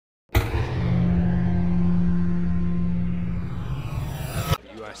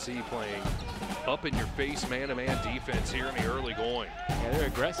UIC playing up-in-your-face man-to-man defense here in the early going. Yeah, they're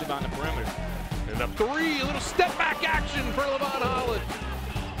aggressive on the perimeter. And a three, a little step-back action for Levon Holland.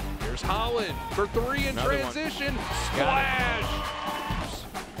 Here's Holland for three in transition. Splash!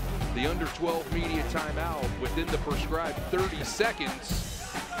 The under-12 media timeout within the prescribed 30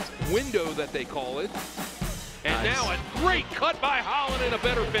 seconds window that they call it. And now a great cut by Holland and a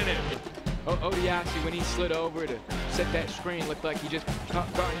better finish. ODIC, when he slid over to set that screen, looked like he just caught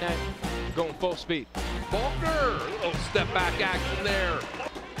in that going full speed. Faulkner, a little step-back action there.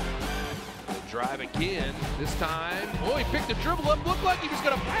 Drive again, this time. Oh, he picked a dribble up, looked like he was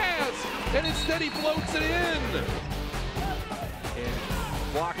gonna pass, and instead he floats it in.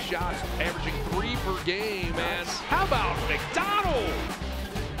 And block shots averaging 3 per game, and how about McDonald?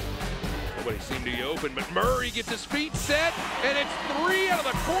 Nobody seemed to be open, but Murray gets his feet set, and it's 3 out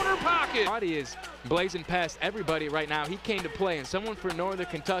of the corner pocket. Adi is blazing past everybody right now. He came to play, and someone for Northern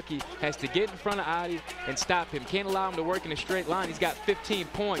Kentucky has to get in front of Adi and stop him. Can't allow him to work in a straight line. He's got 15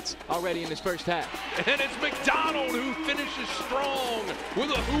 points already in his first half. And it's McDonald who finishes strong with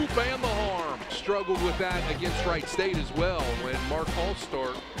a hoop and the harm. Struggled with that against Wright State as well when Mark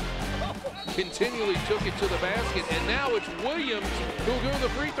Hallstart continually took it to the basket, and now it's Williams who'll go to the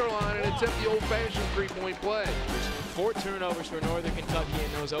free throw line and attempt the old-fashioned three-point play. There's 4 turnovers for Northern Kentucky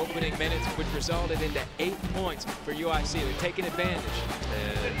in those opening minutes, which resulted into 8 points for UIC. They're taking advantage.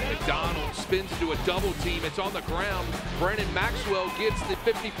 And McDonald spins into a double team. It's on the ground. Brennan Maxwell gets the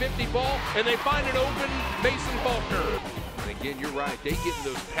 50-50 ball, and they find an open Mason Faulkner. And again, you're right. They get in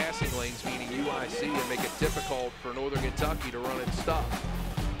those passing lanes, meaning UIC, and make it difficult for Northern Kentucky to run its stuff.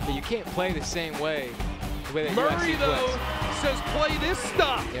 But you can't play the same way. The way that Murray, UIC though, plays. says play this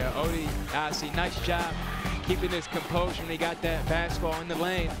stuff. Yeah, ODIC, nice job keeping his composure when he got that basketball in the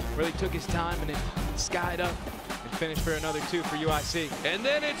lane. Really took his time and then skied up and finished for another 2 for UIC. And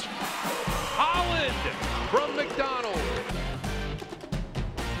then it's Holland from McDonald.